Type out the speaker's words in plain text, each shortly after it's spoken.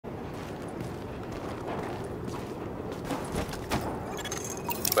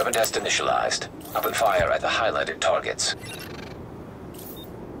Weapon test initialized. Open fire at the highlighted targets.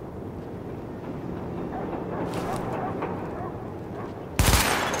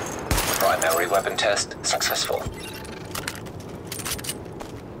 Primary weapon test successful.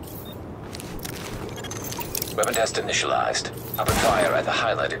 Weapon test initialized. Open fire at the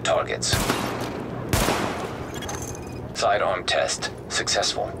highlighted targets. Sidearm test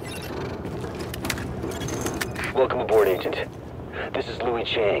successful. Welcome aboard, Agent. This is Louis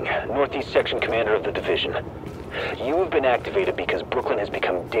Chang, Northeast Section Commander of the Division. You have been activated because Brooklyn has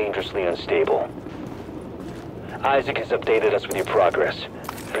become dangerously unstable. Isaac has updated us with your progress.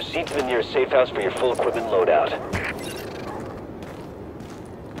 Proceed to the nearest safe house for your full equipment loadout.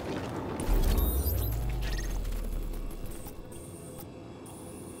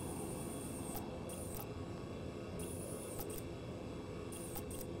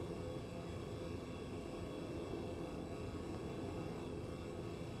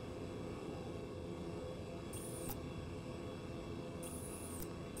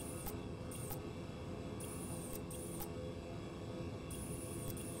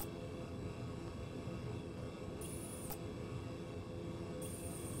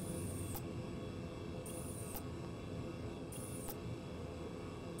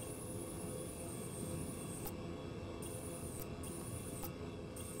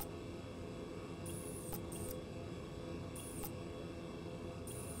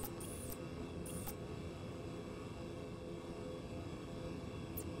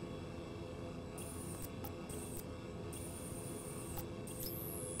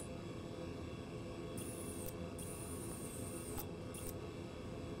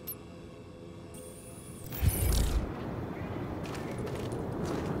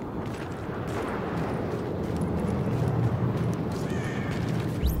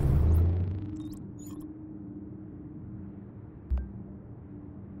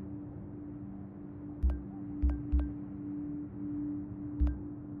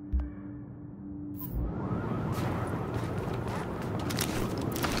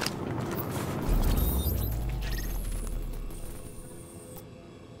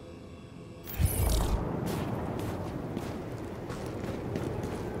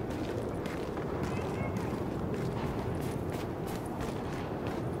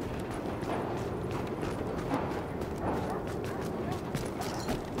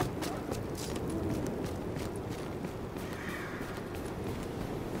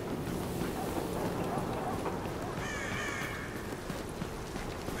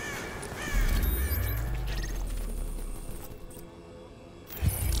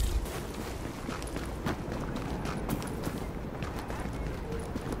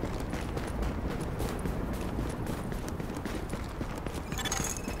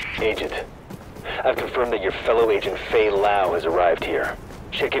 Agent, I've confirmed that your fellow agent Faye Lau has arrived here.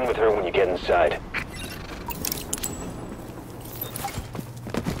 Check in with her when you get inside.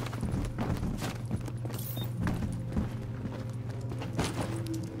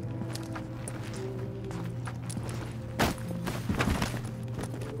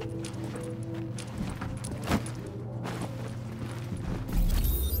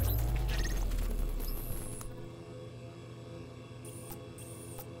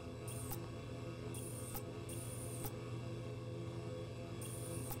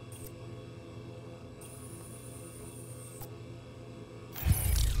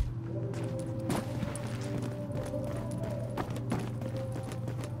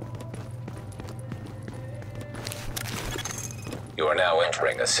 You are now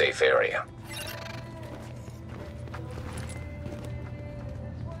entering a safe area.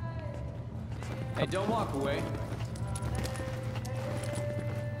 Hey, don't walk away.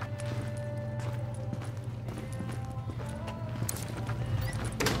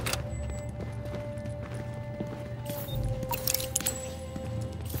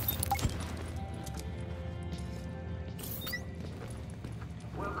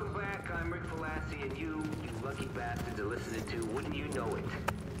 Welcome back. I'm Rick Clancy, and you lucky bastards are listening to Wouldn't You Know It.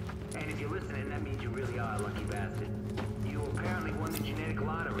 And if you're listening, that means you really are a lucky bastard. You apparently won the genetic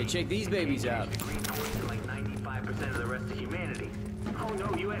lottery. Hey, check these babies out. Like 95% of the rest of humanity. Oh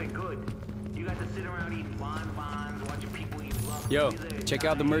no, you had it good. You got to sit around eating bonbons, watching people you love. Yo, check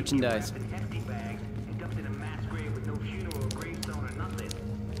out the merchandise.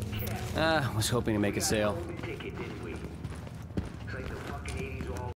 I I was hoping to make a sale.